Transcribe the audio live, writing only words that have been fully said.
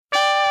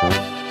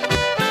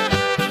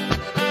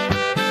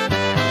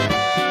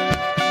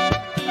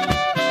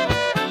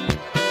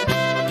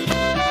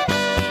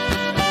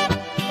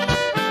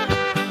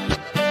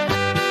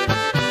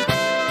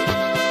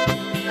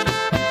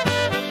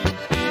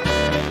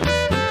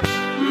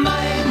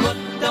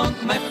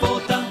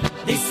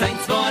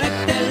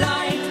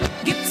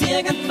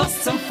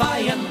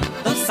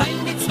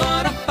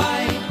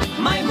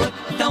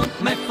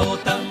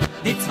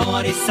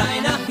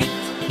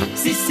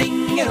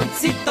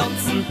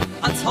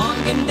als Horn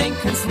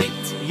Denkens nicht.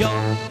 Ja,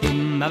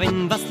 immer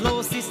wenn was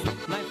los ist,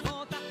 mein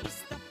Vater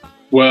ist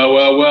dabei.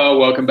 Well,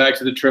 welcome back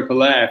to the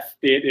Triple F.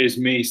 It is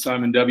me,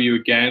 Simon W,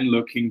 again,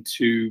 looking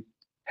to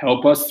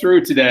help us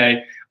through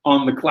today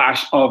on the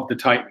Clash of the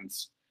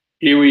Titans.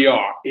 Here we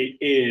are. It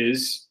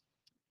is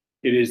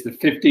the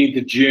 15th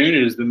of June.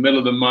 It is the middle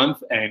of the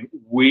month, and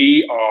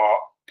we are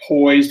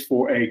poised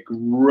for a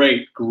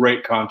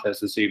great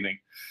contest this evening.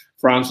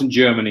 France and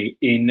Germany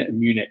in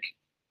Munich.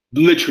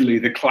 Literally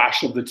the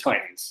Clash of the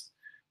Titans.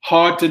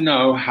 Hard to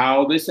know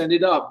how this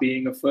ended up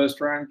being a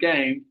first-round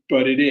game,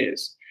 but it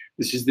is.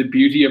 This is the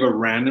beauty of a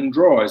random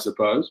draw, I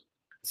suppose.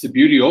 It's the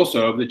beauty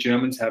also of the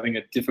Germans having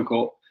a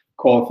difficult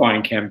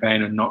qualifying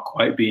campaign and not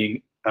quite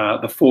being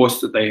the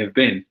force that they have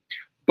been.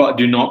 But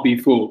do not be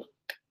fooled.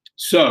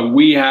 So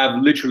we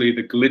have literally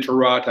the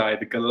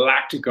glitterati, the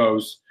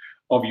Galacticos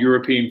of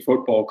European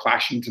football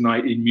clashing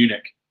tonight in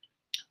Munich.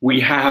 We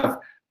have,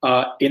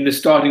 in the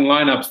starting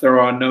lineups, there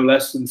are no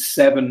less than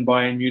 7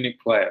 Bayern Munich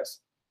players,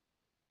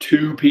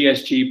 2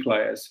 PSG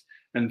players,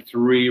 and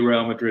 3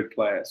 Real Madrid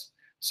players.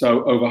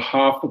 So over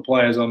half the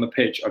players on the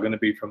pitch are going to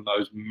be from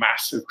those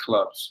massive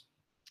clubs.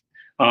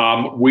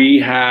 We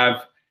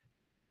have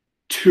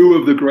 2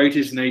 of the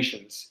greatest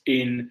nations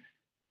in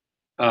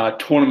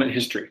tournament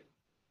history.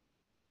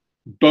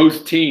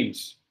 Both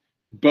teams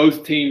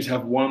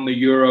have won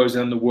the Euros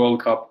and the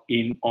World Cup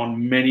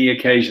on many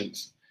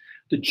occasions.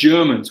 The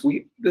Germans,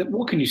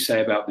 what can you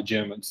say about the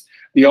Germans?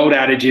 The old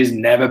adage is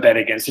never bet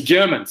against the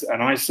Germans,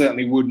 and I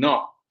certainly would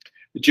not.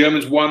 The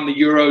Germans won the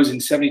Euros in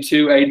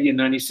 72, 80, and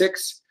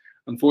 96,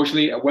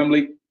 unfortunately, at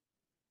Wembley.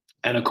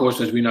 And of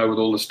course, as we know, with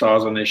all the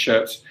stars on their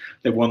shirts,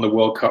 they've won the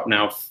World Cup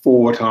now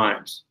 4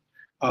 times.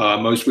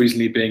 Most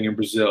recently being in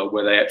Brazil,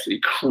 where they actually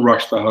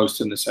crushed the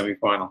hosts in the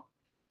semi-final.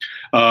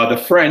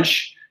 The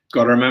French,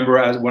 got to remember,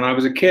 as when I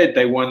was a kid,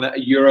 they won the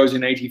Euros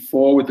in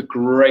 84 with the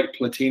great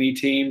Platini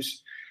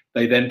teams.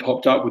 They then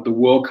popped up with the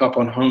World Cup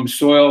on home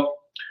soil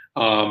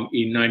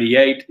in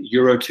 98,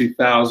 Euro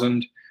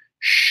 2000.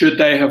 Should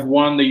they have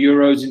won the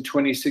Euros in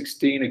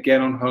 2016,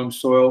 again on home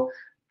soil?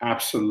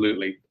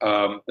 Absolutely.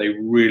 They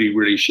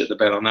really shit the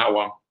bed on that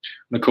one.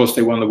 And of course,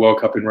 they won the World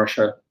Cup in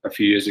Russia a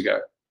few years ago.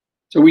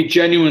 So we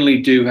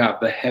genuinely do have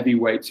the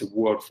heavyweights of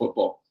world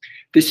football.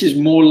 This is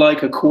more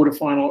like a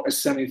quarterfinal, a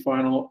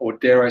semi-final, or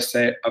dare I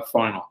say it, a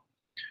final.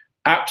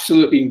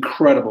 Absolutely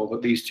incredible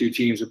that these 2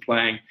 teams are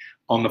playing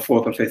on the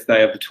 4th or 5th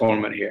day of the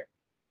tournament here.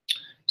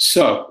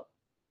 So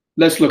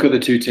let's look at the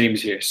 2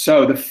 teams here.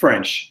 So the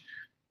French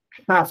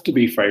have to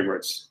be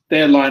favorites.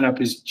 Their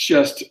lineup is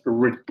just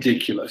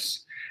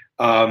ridiculous.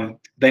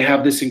 They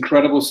have this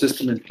incredible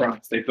system in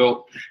France. They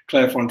built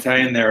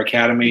Clairefontaine, their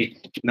academy,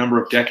 a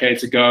number of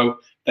decades ago.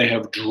 They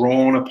have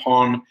drawn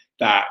upon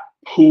that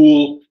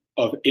pool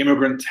of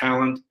immigrant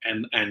talent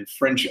and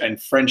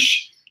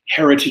French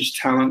heritage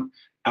talent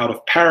out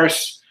of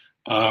Paris.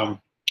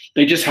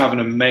 They just have an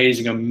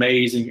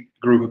amazing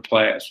group of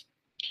players.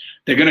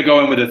 They're going to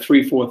go in with a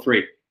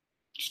 3-4-3.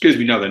 Excuse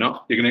me, no, they're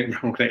not. They're going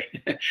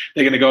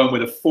to go in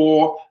with a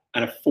 4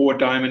 and a 4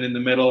 diamond in the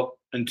middle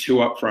and 2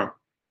 up front.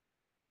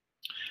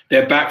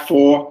 Their back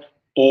 4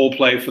 all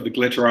play for the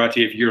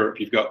glitterati of Europe.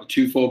 You've got the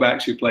 2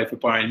 fullbacks who play for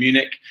Bayern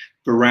Munich,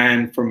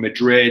 Varane from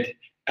Madrid,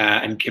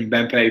 and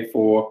Kimpembe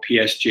for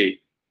PSG.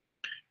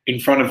 In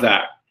front of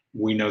that,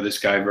 we know this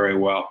guy very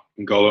well,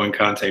 N'Golo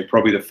Kante,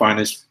 probably the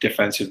finest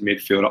defensive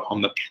midfielder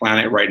on the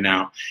planet right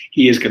now.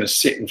 He is going to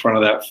sit in front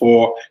of that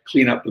 4,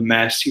 clean up the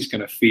mess. He's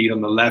going to feed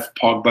on the left,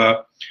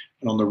 Pogba,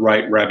 and on the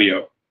right,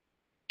 Rabiot.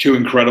 2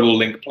 incredible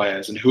link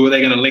players. And who are they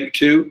going to link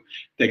to?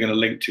 They're going to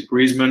link to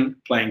Griezmann,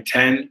 playing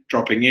 10,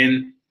 dropping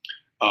in.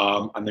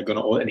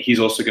 And he's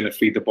also going to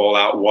feed the ball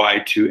out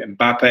wide to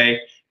Mbappe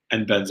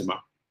and Benzema.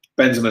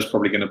 Benzema's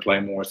probably going to play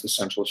more as the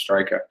central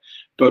striker.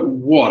 But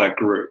what a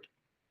group.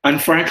 And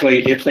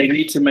frankly, if they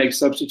need to make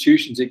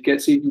substitutions, it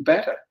gets even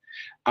better.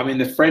 I mean,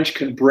 the French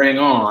can bring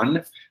on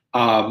a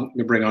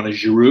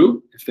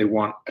Giroud if they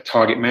want a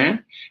target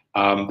man.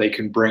 They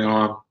can bring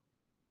on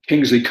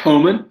Kingsley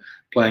Coman,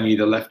 playing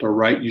either left or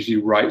right, usually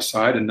right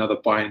side, another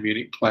Bayern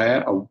Munich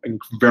player, a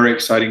very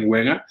exciting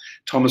winger.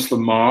 Thomas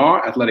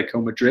Lemar,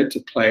 Atletico Madrid, to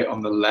play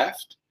on the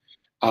left.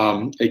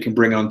 They can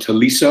bring on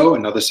Tolisso,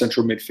 another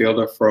central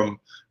midfielder from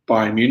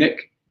Bayern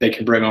Munich. They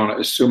can bring on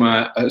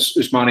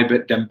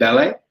Ousmane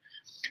Dembele.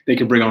 They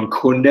can bring on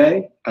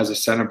Koundé as a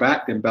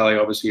centre-back. Dembele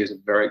obviously is a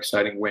very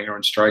exciting winger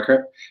and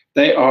striker.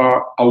 They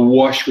are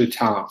awash with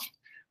talent.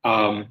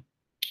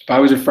 If I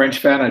was a French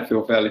fan, I'd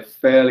feel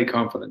fairly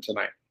confident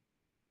tonight.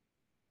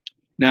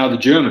 Now the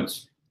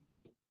Germans.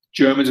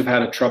 Germans have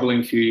had a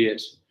troubling few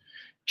years.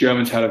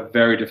 Germans had a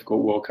very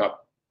difficult World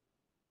Cup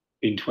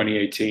in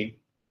 2018.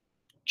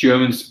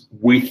 Germans,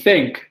 we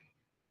think,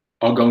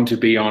 are going to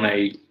be on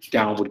a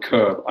downward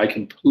curve. I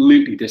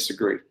completely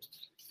disagree.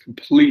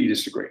 Completely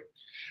disagree.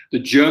 The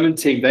German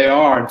team, they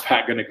are, in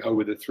fact, going to go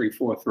with a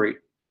 3-4-3.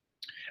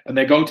 And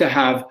they're going to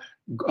have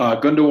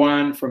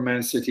Gundogan from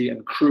Man City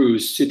and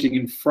Kroos sitting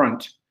in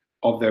front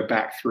of their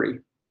back 3.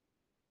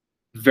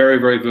 Very,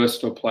 very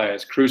versatile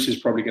players. Kroos is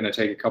probably going to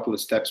take a couple of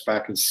steps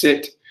back and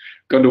sit.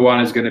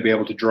 Gundogan is going to be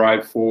able to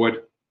drive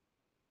forward.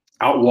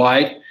 Out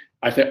wide,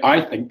 I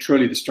think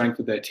truly the strength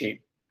of their team.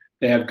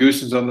 They have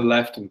Goossens on the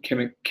left and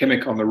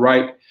Kimmich on the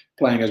right,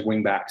 playing as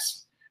wing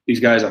backs. These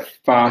guys are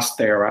fast,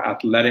 they are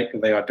athletic,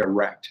 they are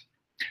direct.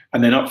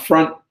 And then up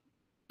front,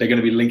 they're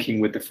going to be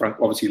linking with the front,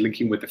 obviously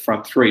linking with the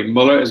front three.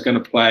 Muller is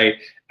going to play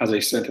as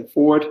a centre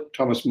forward,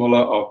 Thomas Muller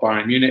of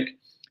Bayern Munich.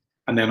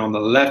 And then on the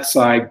left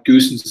side,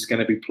 Goossens is going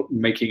to be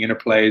making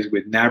interplays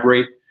with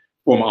Gnabry,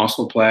 former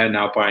Arsenal player,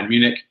 now Bayern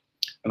Munich.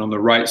 And on the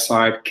right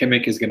side,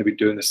 Kimmich is going to be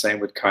doing the same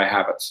with Kai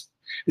Havertz.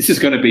 This is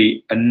going to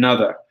be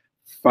another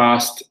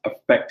fast,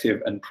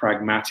 effective, and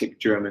pragmatic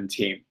German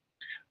team.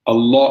 A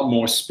lot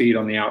more speed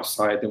on the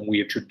outside than we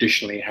have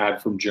traditionally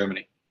had from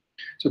Germany.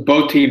 So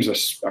both teams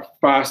are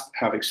fast,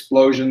 have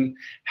explosion.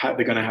 They're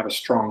going to have a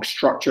strong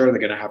structure. They're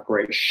going to have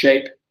great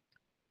shape,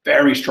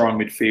 very strong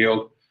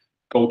midfield.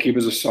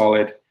 Goalkeepers are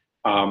solid.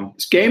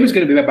 This game is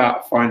going to be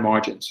about fine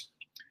margins.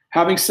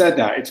 Having said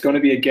that, it's going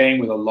to be a game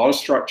with a lot of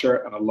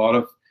structure and a lot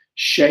of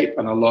shape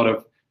and a lot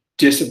of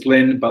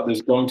discipline, but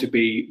there's going to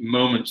be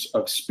moments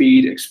of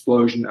speed,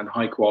 explosion, and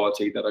high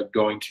quality that are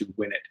going to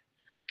win it.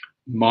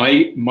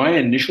 My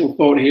initial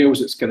thought here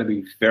was it's going to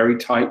be very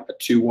tight, a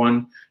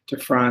 2-1 to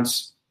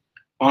France.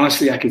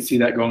 Honestly, I could see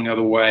that going the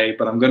other way,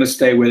 but I'm going to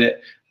stay with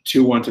it,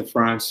 2-1 to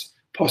France.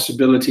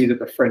 Possibility that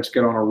the French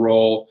get on a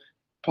roll,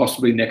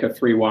 possibly nick a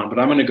 3-1, but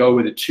I'm going to go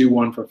with a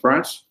 2-1 for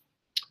France.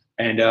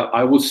 And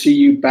I will see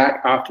you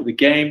back after the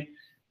game.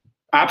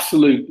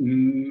 Absolute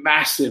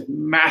massive,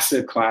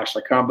 massive clash.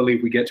 I can't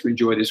believe we get to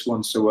enjoy this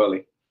one so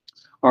early.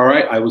 All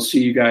right, I will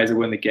see you guys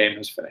when the game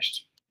has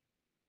finished.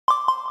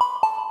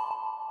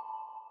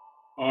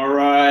 All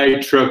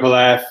right, Triple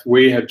F,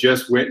 we have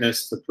just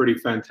witnessed a pretty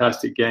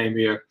fantastic game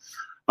here.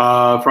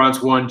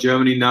 France won,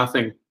 Germany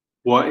nothing.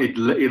 It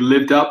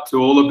lived up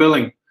to all the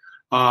billing.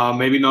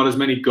 Maybe not as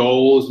many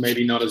goals,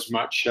 maybe not as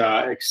much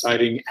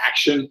exciting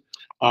action.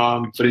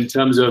 But in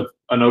terms of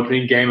an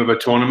opening game of a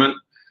tournament,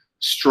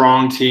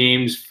 strong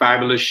teams,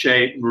 fabulous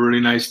shape, really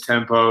nice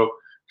tempo,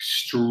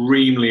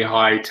 extremely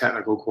high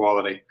technical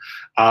quality.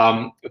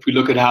 If we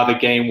look at how the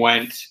game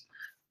went,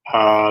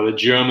 the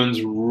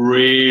Germans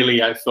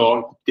really, I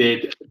thought,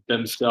 did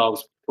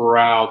themselves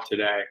proud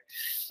today.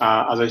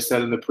 As I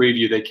said in the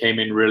preview, they came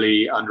in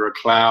really under a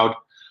cloud.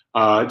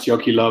 It's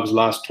Joachim Löw's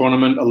last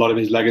tournament. A lot of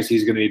his legacy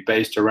is going to be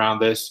based around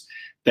this.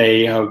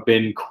 They have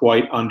been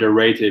quite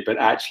underrated, but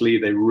actually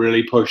they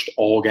really pushed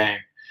all game.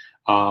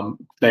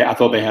 I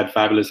thought they had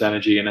fabulous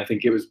energy, and I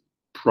think it was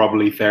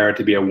probably fair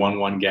to be a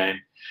 1-1 game.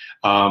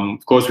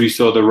 Of course, we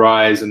saw the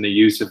rise and the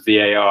use of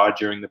VAR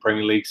during the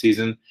Premier League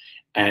season,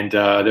 and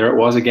there it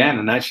was again.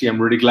 And actually,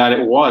 I'm really glad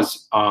it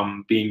was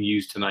being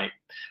used tonight.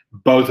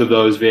 Both of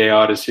those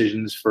VAR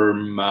decisions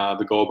from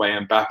the goal by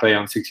Mbappe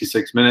on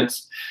 66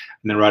 minutes,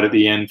 and then right at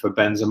the end for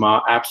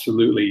Benzema,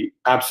 absolutely,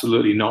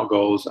 absolutely not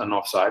goals and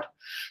offside.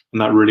 And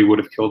that really would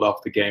have killed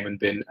off the game and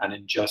been an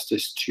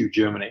injustice to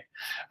Germany.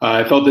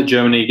 I felt that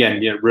Germany,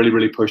 again, really,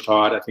 really pushed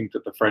hard. I think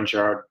that the French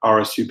are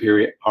a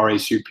superior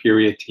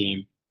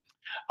team.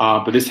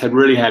 But this had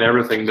really had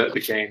everything that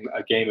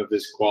a game of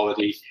this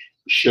quality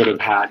should have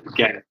had.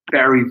 Again,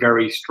 very,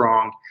 very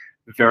strong,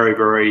 very,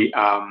 very,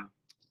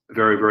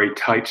 very, very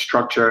tight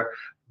structure.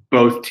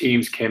 Both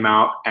teams came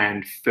out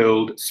and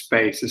filled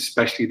space,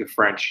 especially the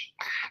French.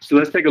 So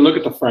let's take a look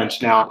at the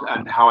French now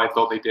and how I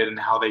thought they did and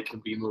how they can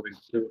be moving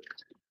forward.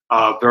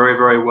 Very,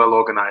 very well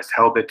organized,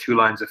 held their two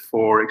lines of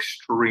four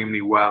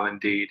extremely well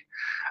indeed.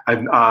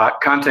 And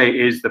Kante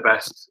is the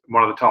best,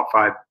 one of the top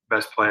 5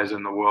 best players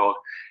in the world.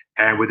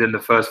 And within the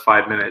first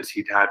 5 minutes,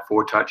 he'd had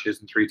 4 touches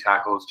and 3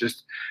 tackles.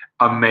 Just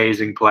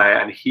amazing player.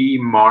 And he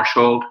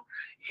marshaled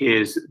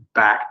his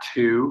back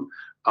to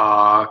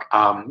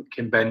Kimpembe,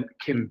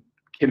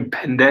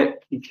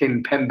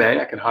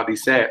 I can hardly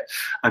say it,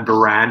 and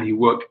Varane. He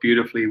worked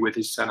beautifully with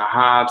his center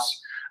halves,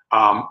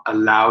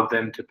 allowed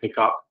them to pick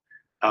up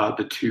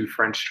the 2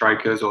 French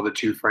strikers or the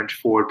 2 French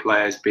forward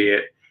players, be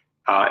it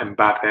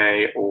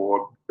Mbappe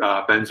or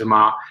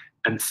Benzema,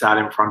 and sat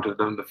in front of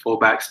them. The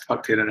fullbacks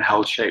tucked in and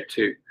held shape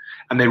too.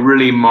 And they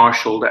really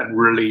marshaled and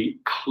really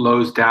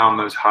closed down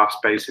those half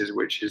spaces,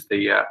 which is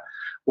the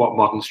what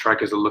modern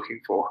strikers are looking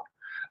for.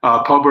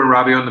 Pogba and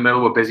Rabiot in the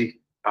middle were busy,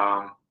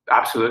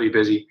 absolutely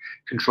busy.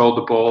 Controlled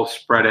the ball,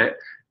 spread it,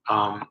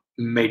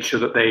 made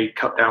sure that they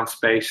cut down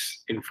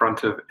space in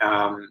front of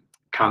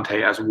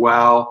Kante as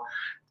well.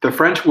 The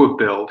French were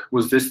billed.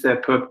 Was this their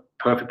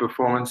perfect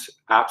performance?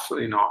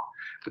 Absolutely not.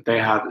 But they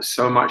had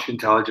so much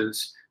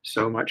intelligence,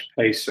 so much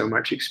pace, so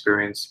much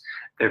experience.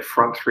 Their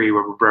front three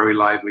were very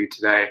lively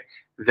today.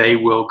 They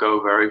will go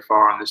very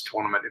far in this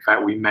tournament. In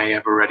fact, we may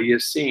have already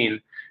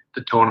seen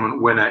the tournament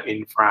winner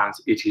in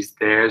France. It is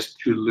theirs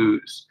to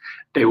lose.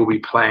 They will be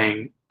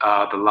playing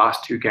the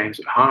last 2 games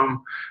at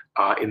home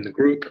in the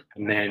group,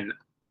 and then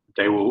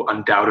they will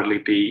undoubtedly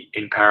be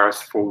in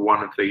Paris for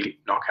one of the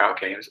knockout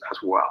games as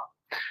well.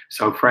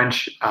 So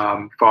French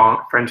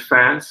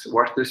fans,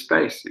 watch this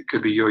space. It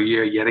could be your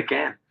year yet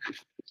again.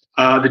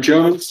 The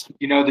Germans,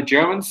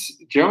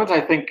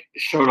 I think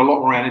showed a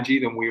lot more energy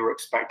than we were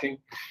expecting.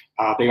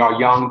 They are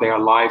young, they are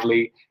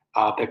lively.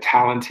 They're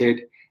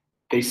talented.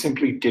 They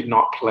simply did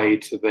not play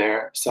to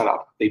their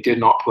setup. They did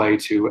not play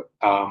to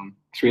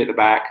three at the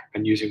back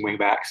and using wing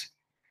backs.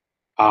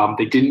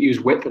 They didn't use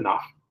width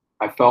enough.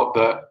 I felt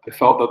that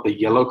the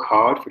yellow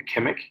card for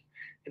Kimmich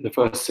in the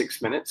first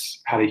 6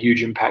 minutes had a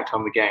huge impact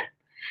on the game.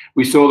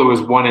 We saw there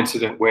was one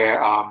incident where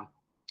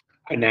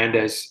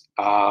Hernandez,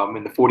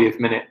 in the 40th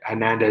minute,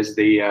 Hernandez,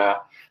 the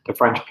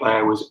French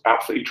player, was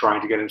absolutely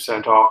trying to get him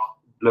sent off.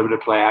 A little bit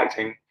of play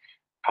acting.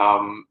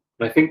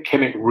 I think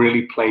Kimmich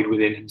really played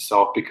within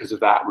himself because of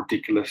that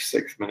ridiculous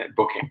 6-minute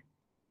booking.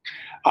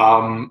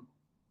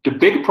 The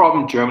big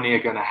problem Germany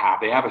are going to have,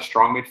 they have a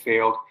strong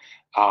midfield.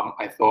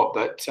 I thought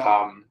that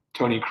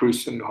Toni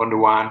Kroos and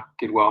Gundogan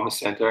did well in the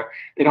center.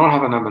 They don't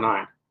have a number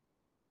 9.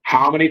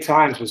 How many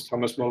times was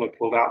Thomas Muller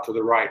pulled out to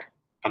the right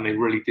and they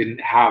really didn't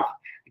have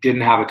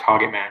a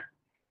target man?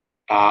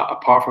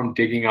 Apart from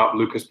digging up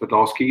Lucas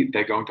Podolski,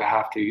 they're going to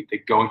have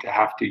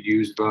to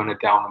use Werner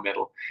down the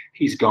middle.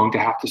 He's going to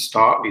have to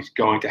start. He's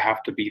going to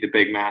have to be the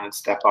big man and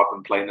step up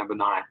and play number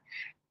 9.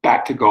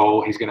 Back to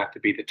goal, he's going to have to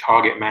be the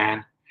target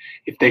man.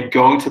 If they're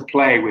going to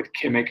play with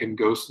Kimmich and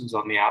Gosens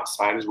on the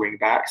outside as wing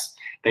backs,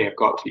 they have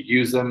got to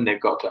use them. They've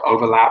got to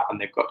overlap,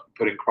 and they've got to be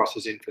putting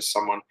crosses in for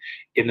someone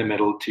in the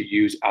middle to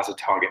use as a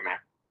target man.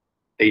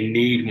 They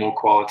need more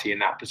quality in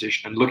that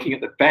position. And looking at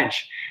the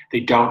bench,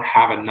 they don't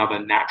have another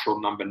natural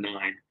number 9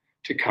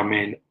 to come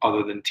in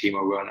other than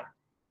Timo Werner.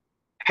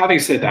 Having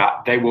said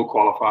that, they will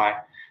qualify.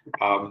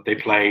 They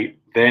play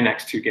their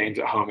next 2 games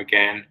at home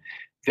again.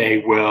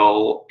 They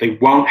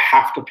won't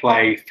have to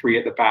play 3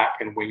 at the back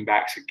and wing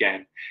backs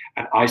again.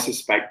 And I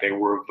suspect they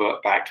will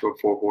revert back to a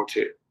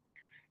 4-4-2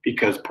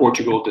 because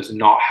Portugal does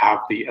not have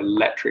the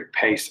electric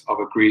pace of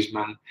a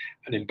Griezmann,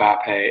 an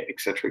Mbappe,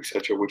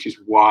 etc., which is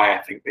why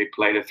I think they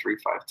played a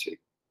 3-5-2.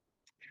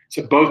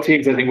 So both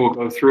teams, I think, will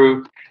go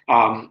through.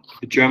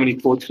 The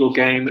Germany-Portugal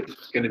game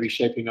is going to be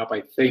shaping up,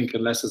 I think,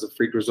 unless there's a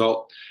freak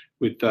result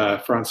with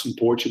France and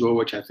Portugal,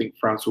 which I think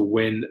France will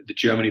win. The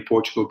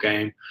Germany-Portugal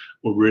game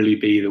will really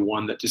be the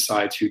one that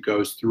decides who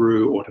goes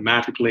through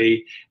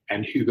automatically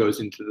and who goes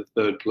into the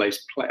third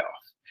place playoff.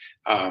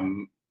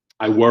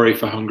 I worry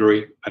for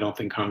Hungary. I don't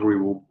think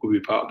Hungary will be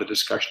part of the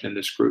discussion in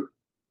this group.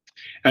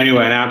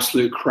 Anyway, an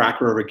absolute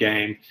cracker of a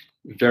game.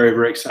 Very,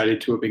 very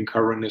excited to have been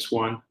covering this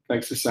one.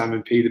 Thanks to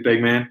Simon P, the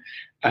big man.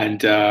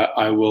 And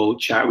I will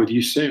chat with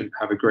you soon.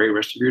 Have a great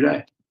rest of your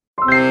day.